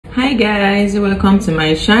Hi guys, welcome to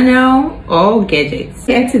my channel All Gadgets.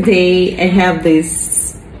 Here today I have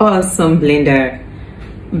this awesome blender.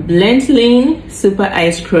 Blentolen Super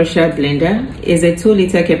Ice Crusher blender is a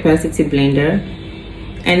 2-liter capacity blender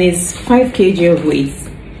and it's 5 kg of weight.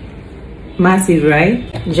 Massive,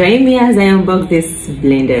 right? Join me as I unbox this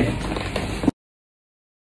blender.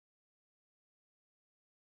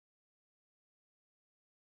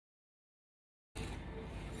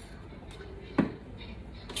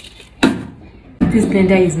 This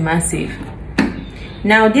blender is massive.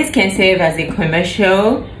 Now this can serve as a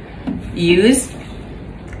commercial use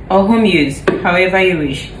or home use, however you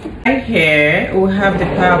wish. Right here we have the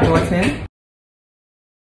power button.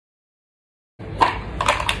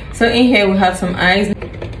 So in here we have some eyes.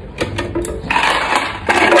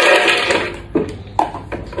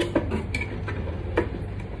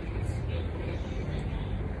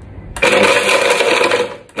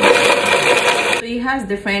 It has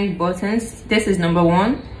different buttons. This is number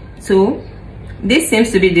 1, 2. This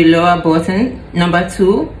seems to be the lower button, number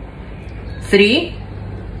 2, 3,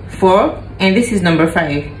 4, and this is number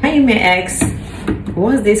 5. Now you may ask,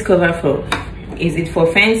 what's this cover for? Is it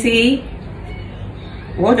for fancy?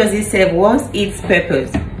 What does it serve? What's its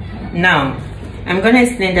purpose? Now I'm gonna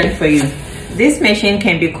explain that for you. This machine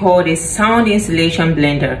can be called a sound insulation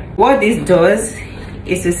blender. What this does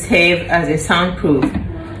is to serve as a soundproof,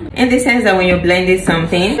 in the sense that when you're blending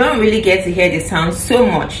something, you don't really get to hear the sound so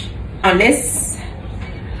much. Now let's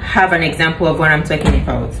have an example of what I'm talking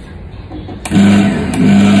about.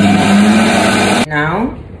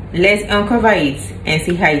 Now let's uncover it and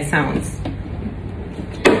see how it sounds.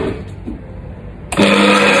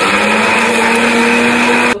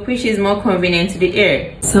 Which is more convenient to the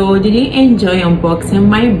ear. So did you enjoy unboxing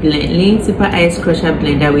my Blentolen Super Ice Crusher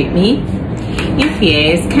blender with me? If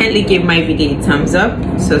yes, kindly give my video a thumbs up,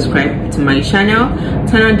 subscribe to my channel,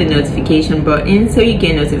 turn on the notification button so you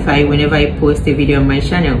get notified whenever I post a video on my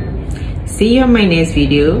channel. See you on my next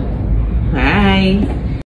video. Bye.